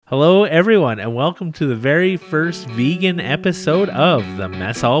Hello, everyone, and welcome to the very first vegan episode of the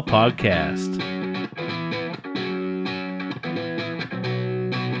Mess Hall Podcast.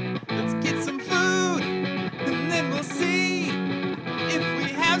 Let's get some food, and then we'll see if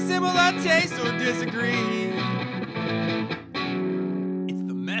we have similar tastes or disagree. It's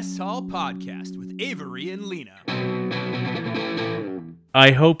the Mess Hall Podcast with Avery and Lena.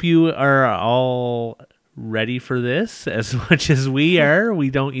 I hope you are all ready for this as much as we are. We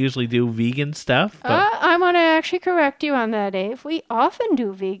don't usually do vegan stuff. But I want to actually correct you on that, Dave. We often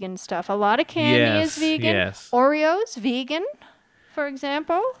do vegan stuff. A lot of candy is vegan. Yes. Oreos, vegan, for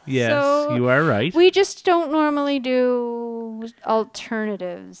example. Yes, so you are right. We just don't normally do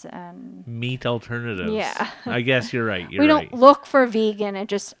alternatives and Meat alternatives. Yeah. I guess you're right. we don't look for vegan. It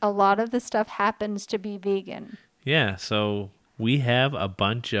just a lot of the stuff happens to be vegan. Yeah, so we have a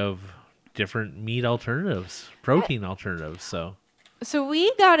bunch of different meat alternatives, protein alternatives. So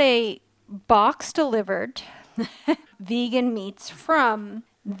we got a box delivered vegan meats from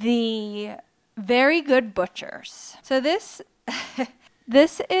the Very Good Butchers. So this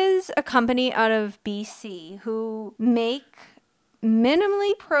is a company out of BC who make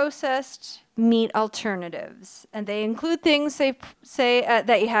minimally processed meat alternatives, and they include things they say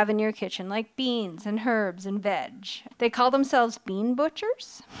that you have in your kitchen, like beans and herbs and veg. They call themselves bean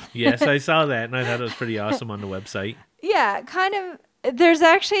butchers. yes, I saw that, and I thought it was pretty awesome on the website. Yeah, kind of. There's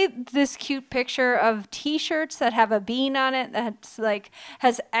actually this cute picture of T-shirts that have a bean on it that's like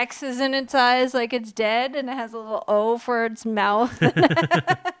has X's in its eyes like it's dead, and it has a little O for its mouth.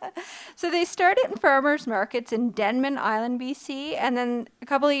 So they started in farmers markets in Denman Island, BC, and then a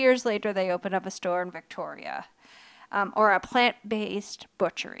couple of years later they opened up a store in Victoria, or a plant-based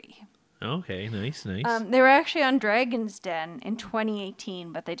butchery. Okay, nice. They were actually on Dragon's Den in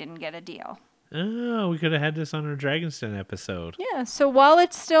 2018, but they didn't get a deal. Oh, we could have had this on our Dragon's Den episode. Yeah, so while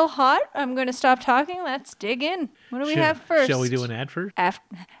it's still hot, I'm going to stop talking. Let's dig in. What do we have first? Shall we do an ad first?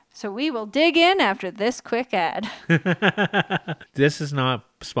 So we will dig in after this quick ad. This is not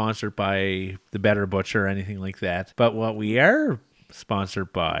sponsored by The Better Butcher or anything like that. But what we are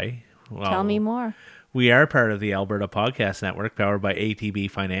sponsored by... Well, Tell me more. We are part of the Alberta Podcast Network, powered by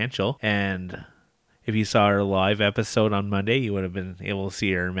ATB Financial. And if you saw our live episode on Monday, you would have been able to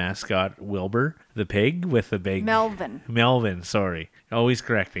see our mascot, Wilbur, the pig, with the big... Melvin, sorry. Always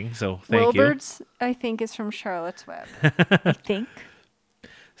correcting, so thank you. Wilbur's, I think, is from Charlotte's Web. I think.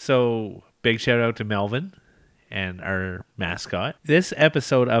 So, big shout out to Melvin and our mascot. This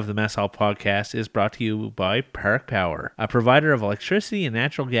episode of the Mess Hall Podcast is brought to you by Park Power, a provider of electricity and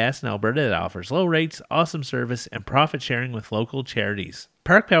natural gas in Alberta that offers low rates, awesome service, and profit sharing with local charities.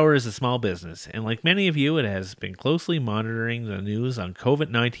 Park Power is a small business, and like many of you, it has been closely monitoring the news on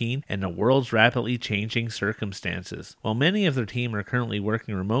COVID-19 and the world's rapidly changing circumstances. While many of their team are currently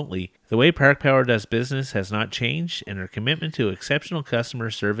working remotely, the way Park Power does business has not changed, and their commitment to exceptional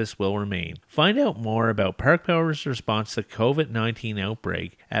customer service will remain. Find out more about Park Power's response to COVID-19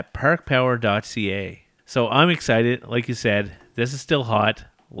 outbreak at parkpower.ca. So I'm excited. Like you said, this is still hot.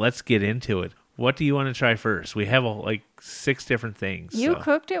 Let's get into it. What do you want to try first? We have like 6 different things. You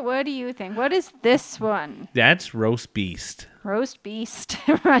cooked it. What do you think? What is this one? That's roast beast. Roast beast.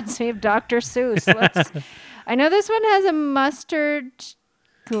 Reminds me of Dr. Seuss. I know this one has a mustard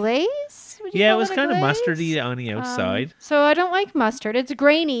glaze. Yeah, it was kind of mustardy on the outside. So I don't like mustard. It's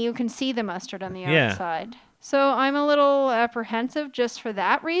grainy. You can see the mustard on the outside. So I'm a little apprehensive just for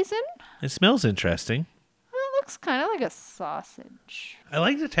that reason. It smells interesting. It looks kind of like a sausage. I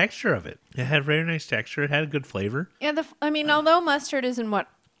like the texture of it. It had very nice texture. It had a good flavor. Yeah, although mustard isn't what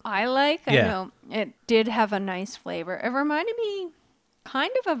I like, I know it did have a nice flavor. It reminded me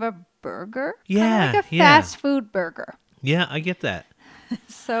kind of a burger. Yeah, kind of like a fast food burger. Yeah, I get that.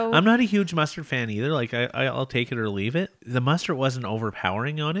 So I'm not a huge mustard fan either. Like I'll take it or leave it. The mustard wasn't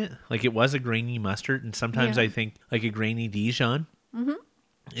overpowering on it. Like it was a grainy mustard, and sometimes I think like a grainy Dijon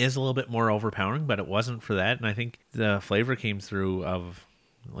is a little bit more overpowering, but it wasn't for that. And I think the flavor came through of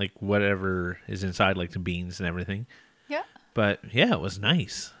like whatever is inside, like the beans and everything. Yeah. But yeah, it was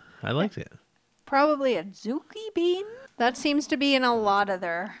nice. I liked it. Probably a Zuki bean. That seems to be in a lot of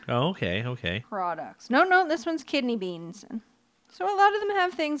their okay products. No, this one's kidney beans. So a lot of them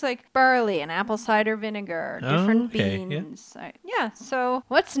have things like barley and apple cider vinegar, different beans. Yeah, so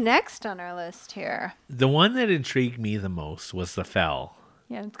what's next on our list here? The one that intrigued me the most was the fowl.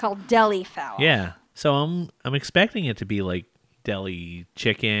 Yeah, it's called deli fowl. Yeah. So I'm expecting it to be like deli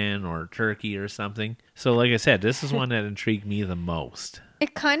chicken or turkey or something. So like I said, this is one that intrigued me the most.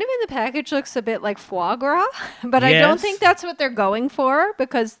 It kind of in the package looks a bit like foie gras, but I don't think that's what they're going for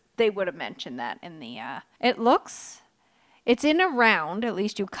because they would have mentioned that in the... It looks... It's in a round. At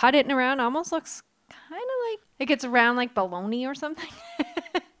least you cut it in a round. Almost looks kind of like it's round like bologna or something.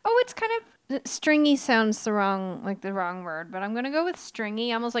 Oh, it's kind of stringy. Sounds the wrong word, but I'm gonna go with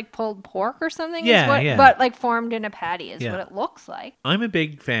stringy, almost like pulled pork or something. Yeah. But like formed in a patty is Yeah. what it looks like. I'm a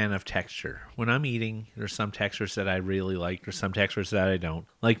big fan of texture. When I'm eating, there's some textures that I really like. There's some textures that I don't.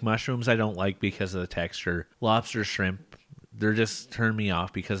 Like mushrooms, I don't like because of the texture. Lobster, shrimp, they're just turn me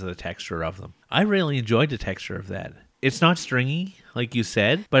off because of the texture of them. I really enjoyed the texture of that. It's not stringy, like you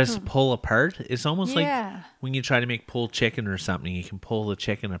said, but it's pull apart. It's almost Yeah. like when you try to make pulled chicken or something, you can pull the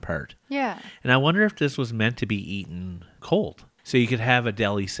chicken apart. Yeah. And I wonder if this was meant to be eaten cold. So you could have a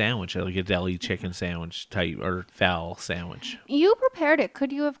deli sandwich, like a deli chicken sandwich type or fowl sandwich. You prepared it.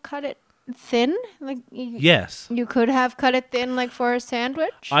 Could you have cut it thin? Yes. You could have cut it thin like for a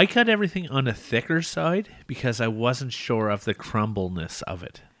sandwich? I cut everything on the thicker side because I wasn't sure of the crumbleness of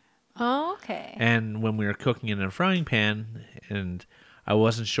it. Oh, okay. And when we were cooking it in a frying pan, and I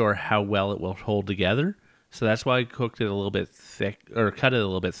wasn't sure how well it will hold together. So that's why I cooked it a little bit thick, or cut it a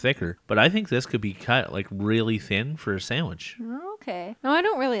little bit thicker. But I think this could be cut like really thin for a sandwich. Oh, okay. No, I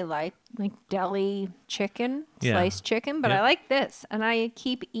don't really like deli chicken, Yeah. sliced chicken, but Yeah. I like this. And I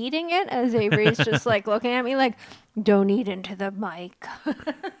keep eating it as Avery's just like looking at me like, don't eat into the mic.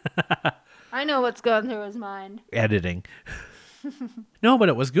 I know what's going through his mind. Editing. No, but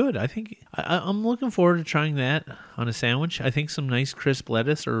it was good. I think I'm looking forward to trying that on a sandwich. I think some nice crisp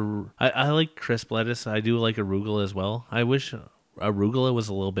lettuce, or I like crisp lettuce. I do like arugula as well. I wish arugula was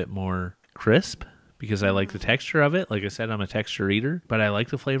a little bit more crisp because I like the texture of it. Like I said, I'm a texture eater, but I like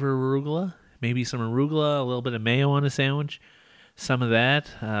the flavor of arugula. Maybe some arugula, a little bit of mayo on a sandwich, some of that,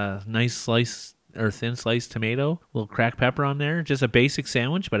 nice slice or thin sliced tomato, a little cracked pepper on there. Just a basic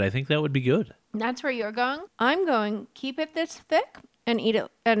sandwich, but I think that would be good. That's where you're going. I'm going keep it this thick and eat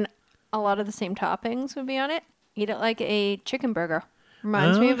it, and a lot of the same toppings would be on it. Eat it like a chicken burger.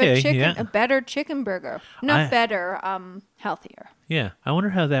 Reminds me of a better chicken burger. Not better, healthier. Yeah, I wonder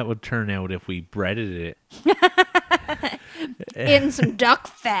how that would turn out if we breaded it In some duck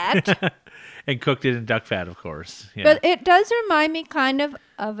fat. and cooked it in duck fat, of course. Yeah. But it does remind me kind of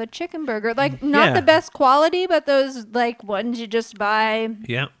a chicken burger. Like, not Yeah. the best quality, but those, like, ones you just buy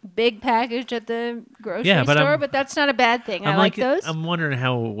yeah. big packaged at the grocery Yeah, but store. I'm- But that's not a bad thing. I I'm like those. I'm wondering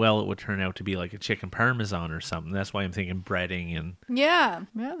how well it would turn out to be like a chicken parmesan or something. That's why I'm thinking breading and Yeah,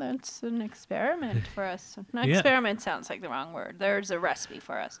 that's an experiment for us. An Yeah. experiment sounds like the wrong word. There's a recipe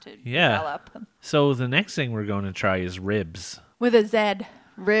for us to Yeah. develop. so the next thing we're going to try is ribs. With a Z.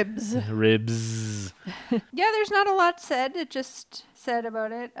 Ribs. Ribs. Yeah, there's not a lot said. It just said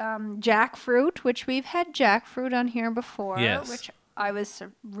about it. Jackfruit, which we've had jackfruit on here before, Yes. which I was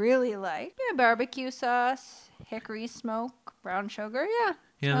really like. Yeah, barbecue sauce, hickory smoke, brown sugar. Yeah.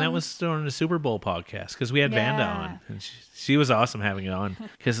 Yeah, and that was during the Super Bowl podcast because we had Vanda Yeah. on, and she was awesome having it on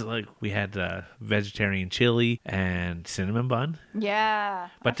because like we had vegetarian chili and cinnamon bun. Yeah.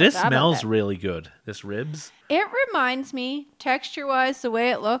 But I this forgot about smells that. really good. This ribs. It reminds me, texture-wise, the way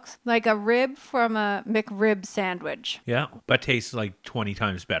it looks, like a rib from a McRib sandwich. Yeah, but tastes like 20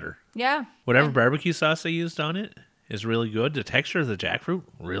 times better. Yeah. Whatever barbecue sauce they used on it is really good. The texture of the jackfruit,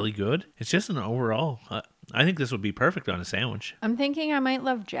 really good. It's just an overall. I think this would be perfect on a sandwich. I'm thinking I might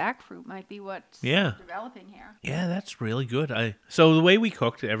love jackfruit. Might be what's Yeah. developing here. Yeah, that's really good. So the way we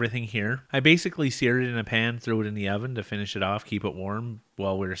cooked everything here, I basically seared it in a pan, threw it in the oven to finish it off, keep it warm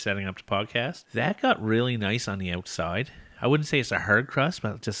while we were setting up the podcast. That got really nice on the outside. I wouldn't say it's a hard crust,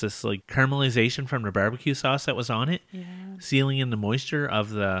 but just this like caramelization from the barbecue sauce that was on it, sealing in the moisture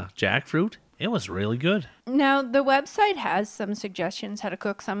of the jackfruit. It was really good. Now, the website has some suggestions how to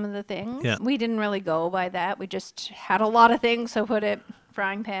cook some of the things. Yeah. We didn't really go by that. We just had a lot of things, so put it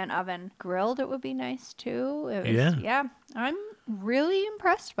frying pan, oven. Grilled, it would be nice too. Yeah. I'm really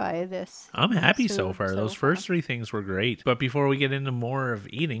impressed by this. I'm happy so food far. Those first three things were great. But before we get into more of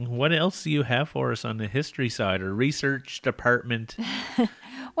eating, what else do you have for us on the history side or research department?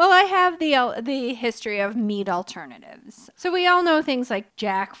 Well, I have the history of meat alternatives. So we all know things like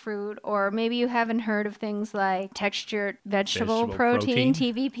jackfruit, or maybe you haven't heard of things like textured vegetable protein,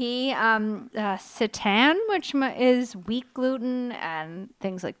 TVP, seitan, which is wheat gluten, and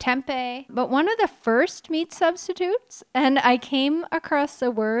things like tempeh. But one of the first meat substitutes, and I came across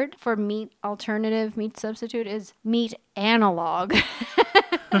the word for meat alternative, meat substitute, is meat analog.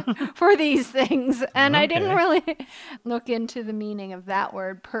 For these things, and I didn't really look into the meaning of that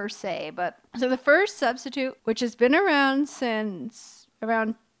word per se, but so the first substitute, which has been around since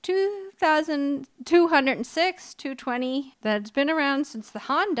around 2206, 220, that's been around since the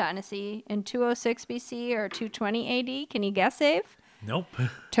Han Dynasty in 206 BC or 220 AD. Can you guess, Abe? Nope.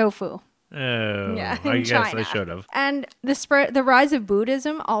 Tofu. Oh, Yeah, I in guess I China. should have. And the rise of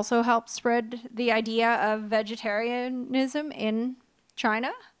Buddhism also helped spread the idea of vegetarianism in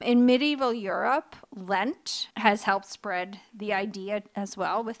China. In medieval Europe, Lent has helped spread the idea as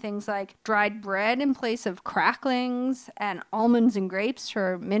well, with things like dried bread in place of cracklings and almonds and grapes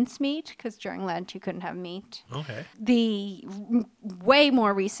for mincemeat, because during Lent you couldn't have meat. Okay. Way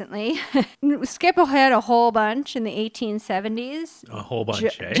more recently, skip ahead a whole bunch in the 1870s. A whole bunch,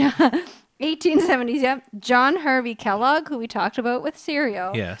 eh? 1870s, yep. John Harvey Kellogg, who we talked about with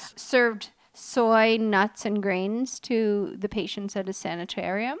cereal, Yes. served soy, nuts, and grains to the patients at a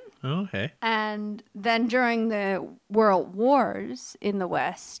sanitarium. Okay. And then during the World Wars in the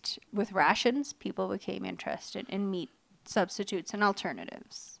West, with rations, people became interested in meat substitutes and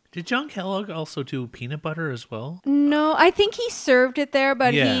alternatives. Did John Kellogg also do peanut butter as well? No, I think he served it there,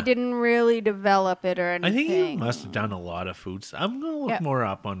 but Yeah. he didn't really develop it or I anything. think he must have done a lot of foods. I'm going to look Yep. more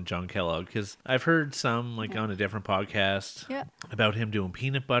up on John Kellogg because I've heard some like on a different podcast Yep. about him doing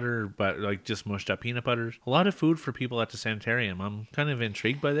peanut butter, but like just mushed up peanut butters. A lot of food for people at the sanitarium. I'm kind of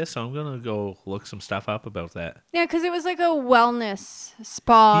intrigued by this, so I'm going to go look some stuff up about that. Yeah, because it was like a wellness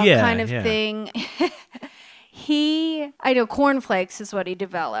spa Yeah, kind of yeah. thing. I know cornflakes is what he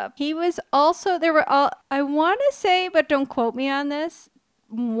developed. He was also, I want to say, but don't quote me on this,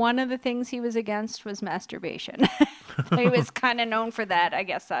 one of the things he was against was masturbation. He was kind of known for that. I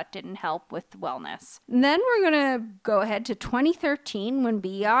guess that didn't help with wellness. And then we're going to go ahead to 2013 when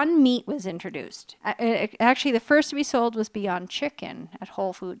Beyond Meat was introduced. Actually, the first to be sold was Beyond Chicken at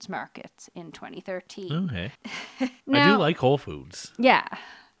Whole Foods markets in 2013. Okay. I Now- do like Whole Foods. Yeah.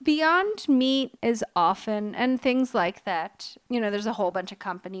 Beyond Meat is often, and things like that, there's a whole bunch of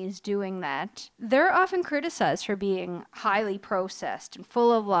companies doing that. They're often criticized for being highly processed and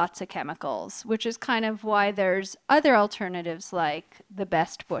full of lots of chemicals, which is kind of why there's other alternatives like the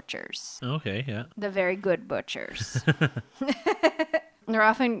best butchers, Okay, yeah. the very good butchers. They're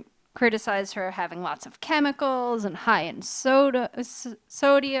often criticized for having lots of chemicals and high in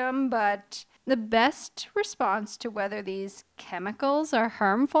sodium, but the best response to whether these chemicals are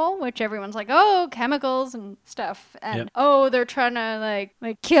harmful, which everyone's like, oh, chemicals and stuff, and Yep. oh, they're trying to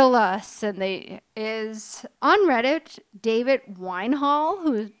like kill us, and is on Reddit, David Weinhall,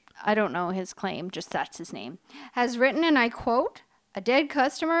 who I don't know his claim, just that's his name, has written, and I quote, "A dead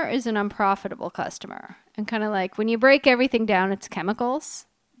customer is an unprofitable customer," and kind of like when you break everything down, it's chemicals.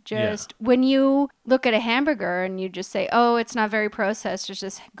 Just when you look at a hamburger and you just say, oh, it's not very processed, it's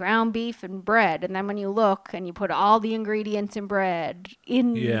just ground beef and bread. And then when you look and you put all the ingredients in bread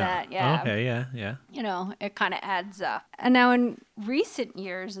in that, Okay, yeah. it kind of adds up. And now in recent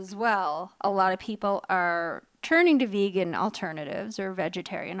years as well, a lot of people are turning to vegan alternatives or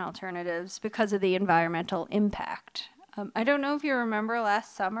vegetarian alternatives because of the environmental impact. I don't know if you remember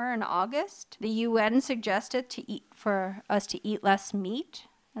last summer in August, the UN suggested for us to eat less meat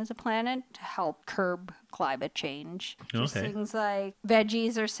as a planet to help curb climate change. Just Okay. things like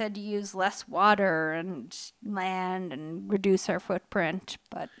veggies are said to use less water and land and reduce our footprint,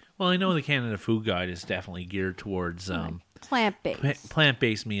 but Well, I know the Canada Food Guide is definitely geared towards plant-based.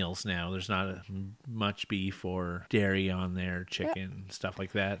 plant-based meals now. There's not much beef or dairy on there, chicken, stuff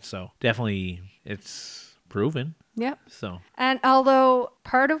like that. So definitely it's proven. Yep. So And although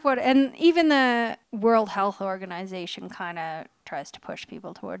and even the World Health Organization kind of tries to push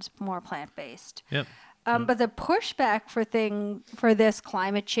people towards more plant-based. yep. But the pushback for this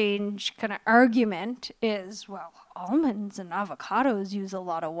climate change kind of argument is, well, almonds and avocados use a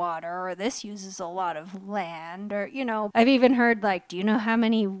lot of water, or this uses a lot of land, or I've even heard do you know how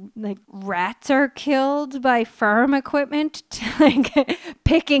many rats are killed by farm equipment to,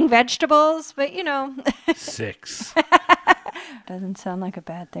 picking vegetables? But 6 doesn't sound like a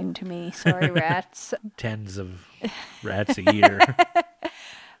bad thing to me. Sorry, rats. tens of rats a year. But,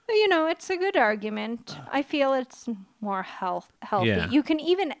 it's a good argument. I feel it's more healthy. Yeah.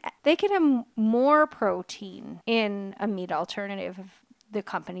 They can have more protein in a meat alternative if the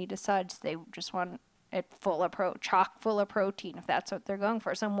company decides they just want it chock full of protein, if that's what they're going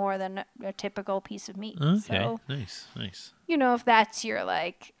for. So more than a typical piece of meat. Okay, So, nice. if that's your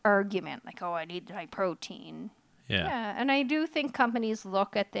argument, oh, I need my protein. Yeah. Yeah, and I do think companies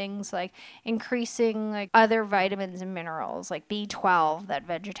look at things like increasing other vitamins and minerals like B12 that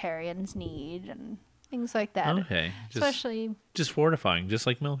vegetarians need and things like that. Okay. Especially, Just fortifying, just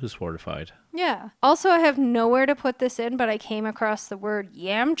like milk is fortified. yeah. Also, I have nowhere to put this in, but I came across the word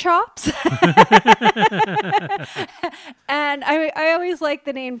yam chops. And I always like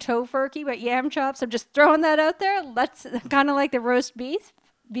the name tofurkey, but yam chops, I'm just throwing that out there. Let's kind of like the roast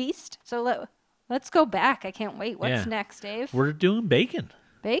beast. So let's go back. I can't wait. What's Yeah. next, Dave? We're doing bacon.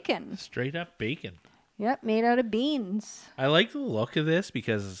 Bacon. Straight up bacon. Yep, made out of beans. I like the look of this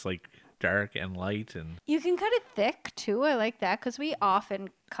because it's like dark and light, and You can cut it thick too. I like that because we often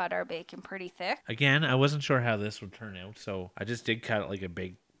cut our bacon pretty thick. again, I wasn't sure how this would turn out, so I just did cut like a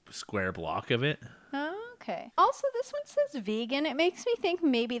big square block of it. Oh, okay. Also, this one says vegan. It makes me think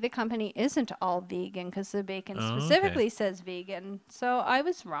maybe the company isn't all vegan because the bacon Oh, specifically okay. says vegan. So I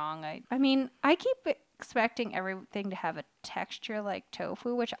was wrong. I mean, I keep expecting everything to have a texture like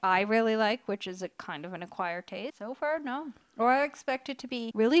tofu, which I really like, which is a kind of an acquired taste. So far, no. Or I expect it to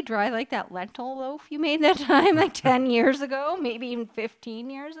be really dry like that lentil loaf you made that time, like 10 years ago, maybe even 15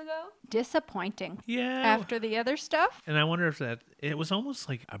 years ago. Disappointing. Yeah. After the other stuff. And I wonder if it was almost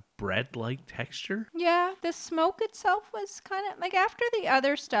like a bread-like texture. Yeah, the smoke itself was kind of like after the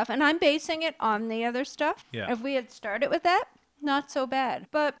other stuff, and I'm basing it on the other stuff. Yeah. If we had started with that, not so bad.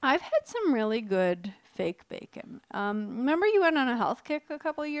 But I've had some really good fake bacon. Remember you went on a health kick a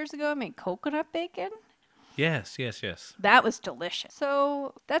couple of years ago and made coconut bacon? Yes. That was delicious.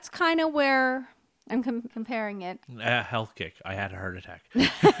 So that's kind of where I'm comparing it. Health kick. I had a heart attack.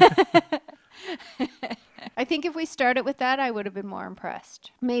 I think if we started with that, I would have been more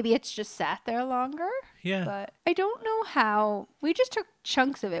impressed. Maybe it's just sat there longer. Yeah. But I don't know how. We just took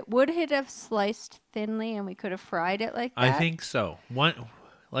chunks of it. Would it have sliced thinly and we could have fried it like that? I think so.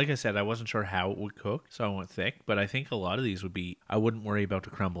 Like I said, I wasn't sure how it would cook, so I went thick. But I think a lot of these would be. I wouldn't worry about the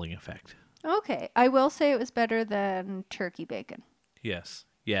crumbling effect. Okay. I will say it was better than turkey bacon. Yes.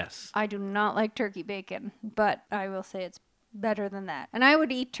 I do not like turkey bacon, but I will say it's better than that. And I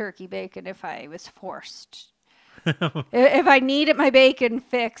would eat turkey bacon if I was forced. If I needed my bacon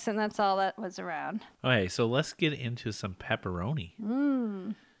fix and that's all that was around. Okay, so let's get into some pepperoni.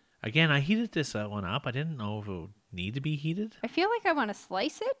 Again, I heated this one up. I didn't know if it would need to be heated. I feel like I want to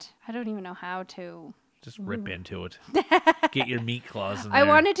slice it. I don't even know how to. Just rip into it. Get your meat claws in there. I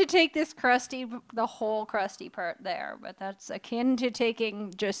wanted to take the whole crusty part there, but that's akin to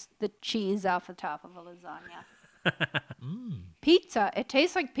taking just the cheese off the top of a lasagna. Pizza. It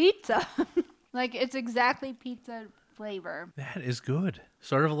tastes like pizza. Like it's exactly pizza flavor. That is good.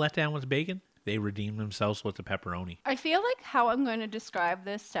 Sort of a letdown with bacon. They redeemed themselves with the pepperoni. I feel like how I'm going to describe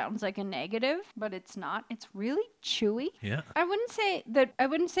this sounds like a negative, but it's not. It's really chewy. Yeah. I wouldn't say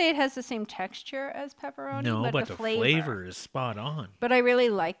it has the same texture as pepperoni, No, but but the the flavor is spot on. But I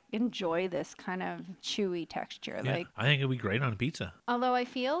really enjoy this kind of chewy texture. Yeah, Like, I think it'd be great on pizza. although I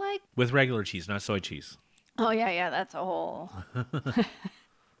feel like, With regular cheese, not soy cheese. oh yeah, that's a whole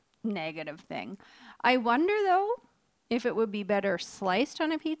negative thing. I wonder though if it would be better sliced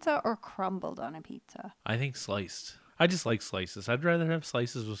on a pizza or crumbled on a pizza. I think sliced. I just like slices. I'd rather have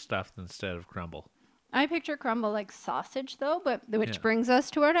slices with stuff instead of crumble. I picture crumble like sausage though, which Yeah. brings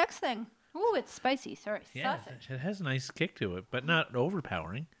us to our next thing. Ooh, it's spicy. Sorry, Yeah, sausage. it has a nice kick to it, but not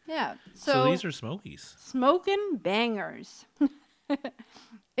overpowering. Yeah. So these are smokies. Smoking bangers.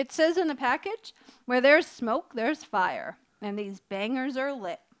 It says in the package, where there's smoke, there's fire. And these bangers are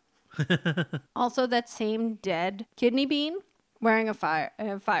lit. Also, that same dead kidney bean wearing a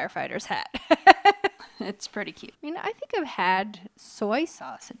firefighter's hat. It's pretty cute. I mean, I think I've had soy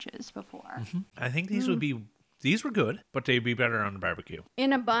sausages before. I think these would be. These were good, but they'd be better on the barbecue.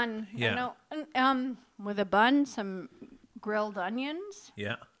 In a bun. Yeah. With a bun, some grilled onions,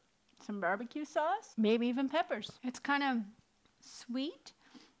 Yeah. some barbecue sauce, maybe even peppers. It's kind of sweet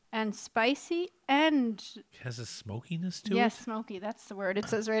and spicy and It has a smokiness to yes, it. smoky. That's the word. It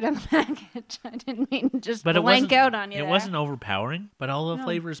says right on the package. I didn't mean to just But it blank wasn't out on you. It there. wasn't overpowering, but all the No.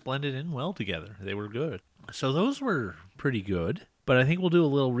 flavors blended in well together. They were good. So those were pretty good. But I think we'll do a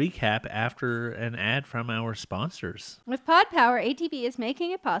little recap after an ad from our sponsors. With Pod Power, ATB is making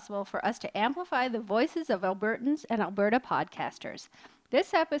it possible for us to amplify the voices of Albertans and Alberta podcasters.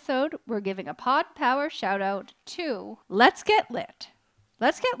 This episode, we're giving a Pod Power shout out to Let's Get Lit.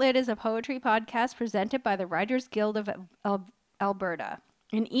 Let's Get Lit is a poetry podcast presented by the Writers Guild of Alberta.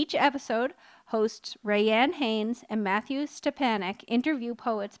 In each episode, hosts Rayanne Haynes and Matthew Stepanek interview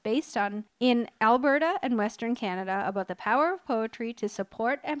poets based in Alberta and Western Canada about the power of poetry to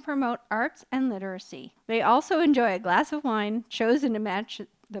support and promote arts and literacy. They also enjoy a glass of wine chosen to match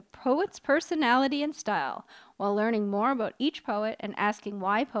the poet's personality and style, while learning more about each poet and asking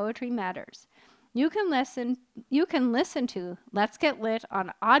why poetry matters. You can listen to Let's Get Lit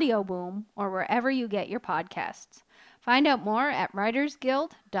on Audio Boom or wherever you get your podcasts. Find out more at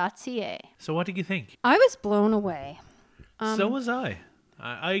writersguild.ca. So what did you think? I was blown away. So was I.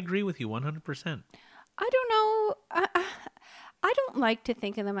 I agree with you 100%. I don't know. I don't like to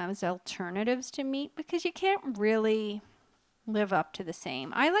think of them as alternatives to meat because you can't really live up to the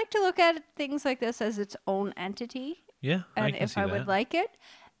same. I like to look at things like this as its own entity Yeah, I and can if see I that. would like it.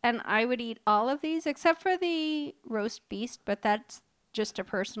 And I would eat all of these except for the roast beast, but that's just a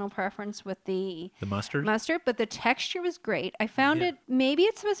personal preference with the The mustard? mustard. But the texture was great. I found Yeah. it, maybe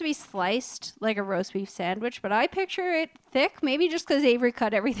it's supposed to be sliced like a roast beef sandwich, but I picture it thick, maybe just because Avery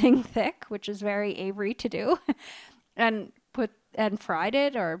cut everything thick, which is very Avery to do, and fried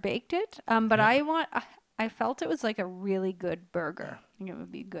it or baked it. But Yeah. I felt it was like a really good burger. I think it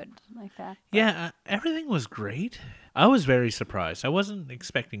would be good like that. But Yeah, everything was great. I was very surprised. I wasn't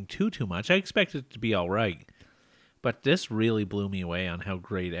expecting too much. I expected it to be all right. But this really blew me away on how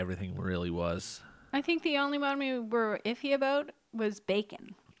great everything really was. I think the only one we were iffy about was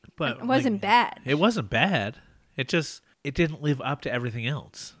bacon. And But it wasn't bad. it wasn't bad. It didn't live up to everything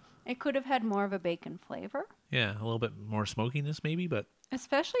else. It could have had more of a bacon flavor, Yeah, a little bit more smokiness maybe, but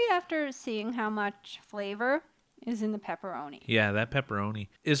especially after seeing how much flavor is in the pepperoni. yeah, that pepperoni.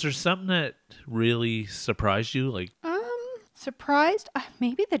 Is there something that really surprised you? Like, Surprised?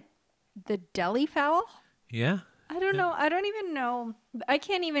 Maybe the deli fowl. yeah, I don't know. I don't even know. I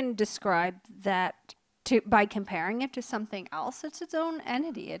can't even describe that by comparing it to something else. It's its own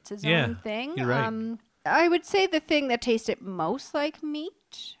entity. It's its Yeah, own thing. you're right. I would say the thing that tasted most like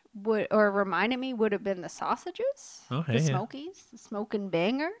meat reminded me would have been the sausages, Okay, the yeah. smokies, the smoking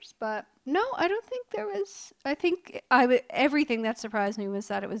bangers. But no, I don't think there was. I think everything that surprised me was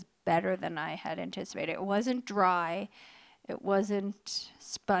that it was better than I had anticipated. It wasn't dry. It wasn't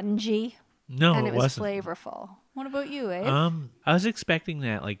spongy. No, And it it was wasn't. flavorful. What about you, Abe? I was expecting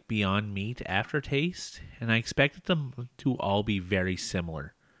that like Beyond Meat aftertaste, and I expected them to all be very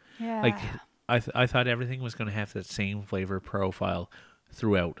similar. Yeah. Like I thought everything was going to have that same flavor profile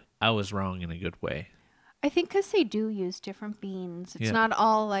throughout. I was wrong in a good way. I think because they do use different beans. It's Yeah. not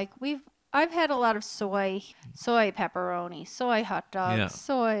all like I've had a lot of soy pepperoni, soy hot dogs, Yeah.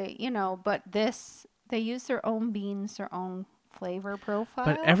 soy, but they use their own beans, their own flavor profile.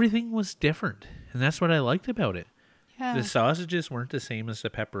 But everything was different, and that's what I liked about it. yeah. The sausages weren't the same as the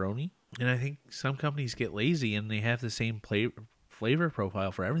pepperoni, and I think some companies get lazy and they have the same flavor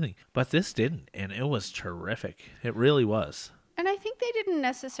profile for everything. But this didn't, and it was terrific. It really was. And I think they didn't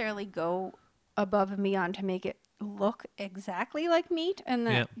necessarily go above and beyond to make it look exactly like meat. And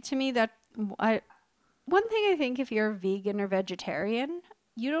that, to me, one thing I think if you're vegan or vegetarian,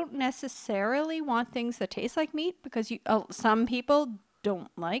 you don't necessarily want things that taste like meat because some people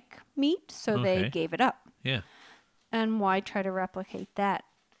don't like meat, so they Okay. gave it up. Yeah. And why try to replicate that?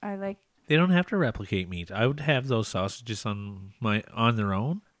 They don't have to replicate meat. I would have those sausages on their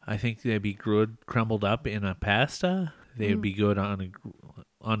own. I think they'd be good crumbled up in a pasta. They would be good on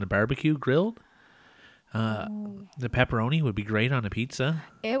the barbecue grilled. The pepperoni would be great on a pizza.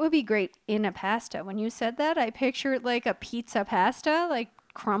 It would be great in a pasta. When you said that, I pictured like a pizza pasta, like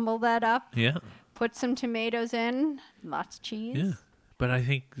crumble that up, Yeah. put some tomatoes in, lots of cheese. Yeah. But I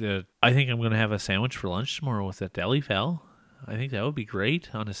think I'm going to have a sandwich for lunch tomorrow with that deli fowl. I think that would be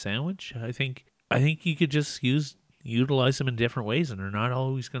great on a sandwich. I think you could just utilize them in different ways, and they're not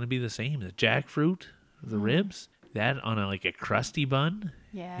always going to be the same. The jackfruit, the ribs, that on a crusty bun.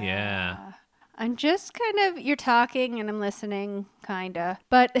 Yeah. Yeah. I'm just you're talking and I'm listening, kinda.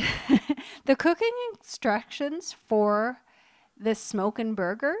 But the cooking instructions for the smoking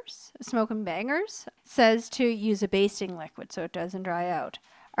bangers, says to use a basting liquid so it doesn't dry out.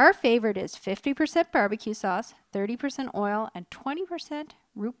 Our favorite is 50% barbecue sauce, 30% oil, and 20%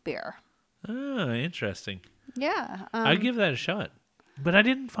 root beer. Ah, interesting. Yeah. I'd give that a shot. But I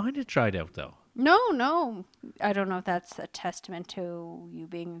didn't find it dried out, though. No. I don't know if that's a testament to you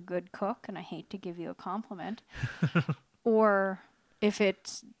being a good cook, and I hate to give you a compliment, or if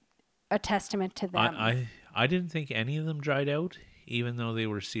it's a testament to them. I didn't think any of them dried out, even though they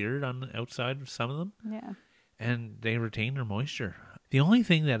were seared on the outside of some of them. Yeah. And they retain their moisture. The only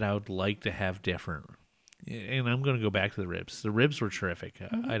thing that I would like to have different, and I'm going to go back to the ribs. The ribs were terrific,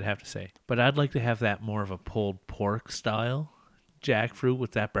 I'd have to say. But I'd like to have that more of a pulled pork style jackfruit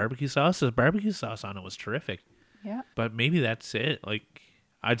with that barbecue sauce. The barbecue sauce on it was terrific. Yeah. But maybe that's it.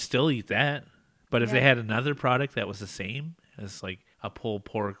 I'd still eat that. But if they had another product that was the same as a pulled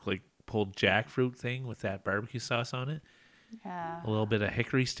pork, pulled jackfruit thing with that barbecue sauce on it, Yeah. a little bit of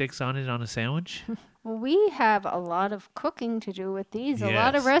hickory sticks on it on a sandwich. Well, we have a lot of cooking to do with these, a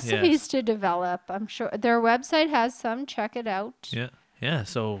lot of Yes, recipes yes. to develop. I'm sure their website has some. Check it out. Yeah. Yeah,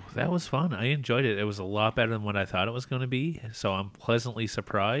 so that was fun. I enjoyed it. It was a lot better than what I thought it was going to be. So I'm pleasantly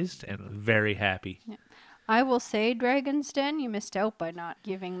surprised and very happy. I will say, Dragon's Den, you missed out by not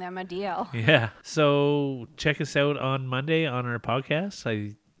giving them a deal. Yeah. So check us out on Monday on our podcast.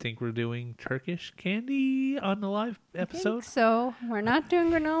 I think we're doing Turkish candy on the live episode. So we're not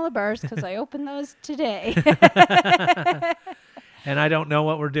doing granola bars because I opened those today. And I don't know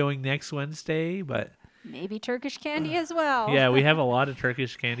what we're doing next Wednesday, but Maybe Turkish candy as well. yeah, we have a lot of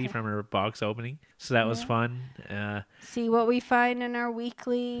Turkish candy from our box opening, so that was Yeah. fun. See what we find in our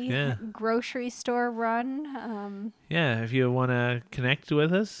weekly Yeah. grocery store run. Yeah, if you want to connect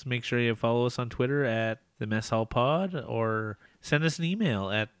with us, make sure you follow us on Twitter at the Mess Hall Pod, or send us an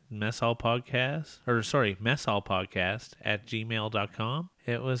email at messhallpodcast at gmail.com.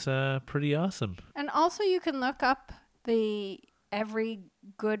 It was pretty awesome. And also you can look up the Very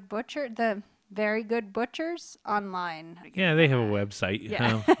Good Butchers online. Yeah, they have a website.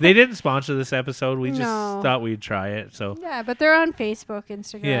 Yeah. They didn't sponsor this episode. We just No. thought we'd try it. So Yeah, but they're on Facebook,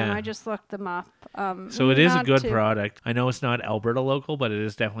 Instagram. Yeah. I just looked them up. so it is a not good to- product. I know it's not Alberta local, but it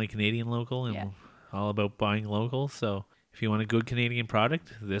is definitely Canadian local, and Yeah. we're all about buying local. So if you want a good Canadian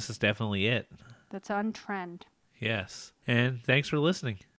product, this is definitely it. That's on trend. Yes. And thanks for listening.